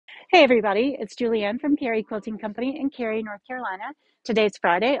Hey everybody, it's Julianne from Cary Quilting Company in Cary, North Carolina. Today's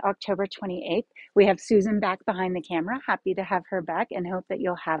Friday, October 28th. We have Susan back behind the camera. Happy to have her back and hope that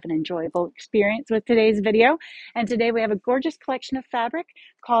you'll have an enjoyable experience with today's video. And today we have a gorgeous collection of fabric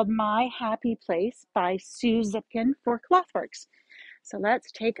called My Happy Place by Sue Zipkin for Clothworks. So let's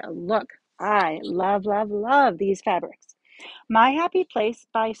take a look. I love, love, love these fabrics. My Happy Place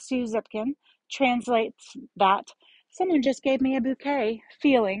by Sue Zipkin translates that someone just gave me a bouquet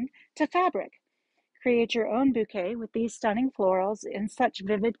feeling to fabric. Create your own bouquet with these stunning florals in such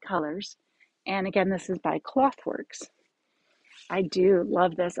vivid colors. And again, this is by Clothworks. I do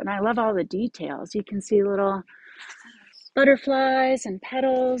love this, and I love all the details. You can see little butterflies and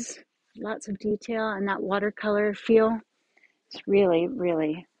petals, lots of detail, and that watercolor feel. It's really,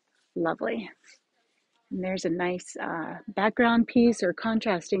 really lovely. And there's a nice background piece or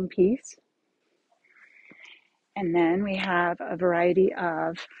contrasting piece. And then we have a variety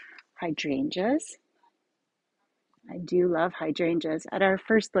of hydrangeas. I do love hydrangeas. At our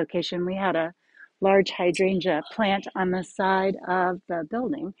first location, we had a large hydrangea plant on the side of the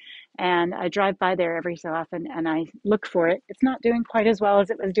building, and I drive by there every so often and I look for it. It's not doing quite as well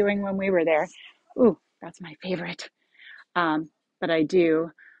as it was doing when we were there. Ooh, that's my favorite. But I do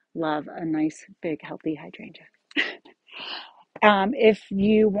love a nice, big, healthy hydrangea. If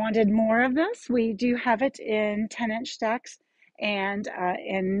you wanted more of this, we do have it in 10-inch stacks and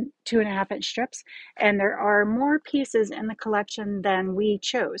in 2.5-inch strips. And there are more pieces in the collection than we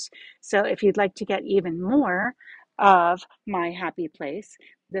chose. So if you'd like to get even more of My Happy Place,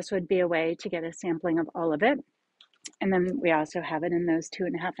 this would be a way to get a sampling of all of it. And then we also have it in those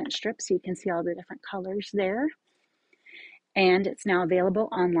 2.5-inch strips, so you can see all the different colors there. And it's now available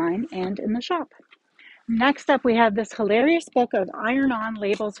online and in the shop. Next up, we have this hilarious book of iron-on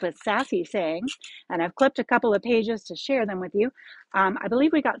labels with sassy sayings, and I've clipped a couple of pages to share them with you. I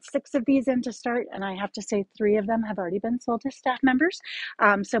believe we got 6 of these in to start, and I have to say 3 of them have already been sold to staff members.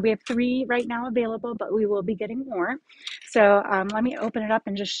 So we have 3 right now available, but we will be getting more. So let me open it up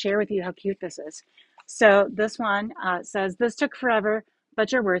and just share with you how cute this is. So this one says, "This took forever,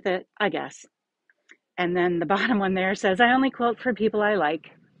 but you're worth it, I guess." And then the bottom one there says, "I only quilt for people I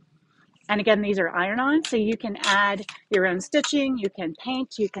like." And again, these are iron-on, so you can add your own stitching, you can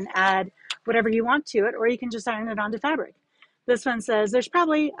paint, you can add whatever you want to it, or you can just iron it onto fabric. This one says, "There's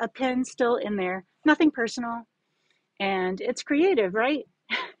probably a pin still in there, nothing personal." And it's creative, right?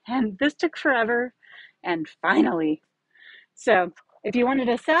 And this took forever, and finally. So if you wanted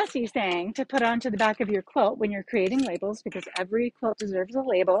a sassy saying to put onto the back of your quilt when you're creating labels, because every quilt deserves a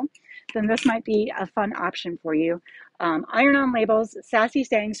label, then this might be a fun option for you. Iron-on labels, sassy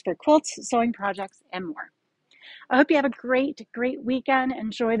sayings for quilts, sewing projects, and more. I hope you have a great, great weekend.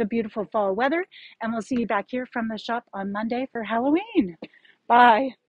 Enjoy the beautiful fall weather, and we'll see you back here from the shop on Monday for Halloween. Bye.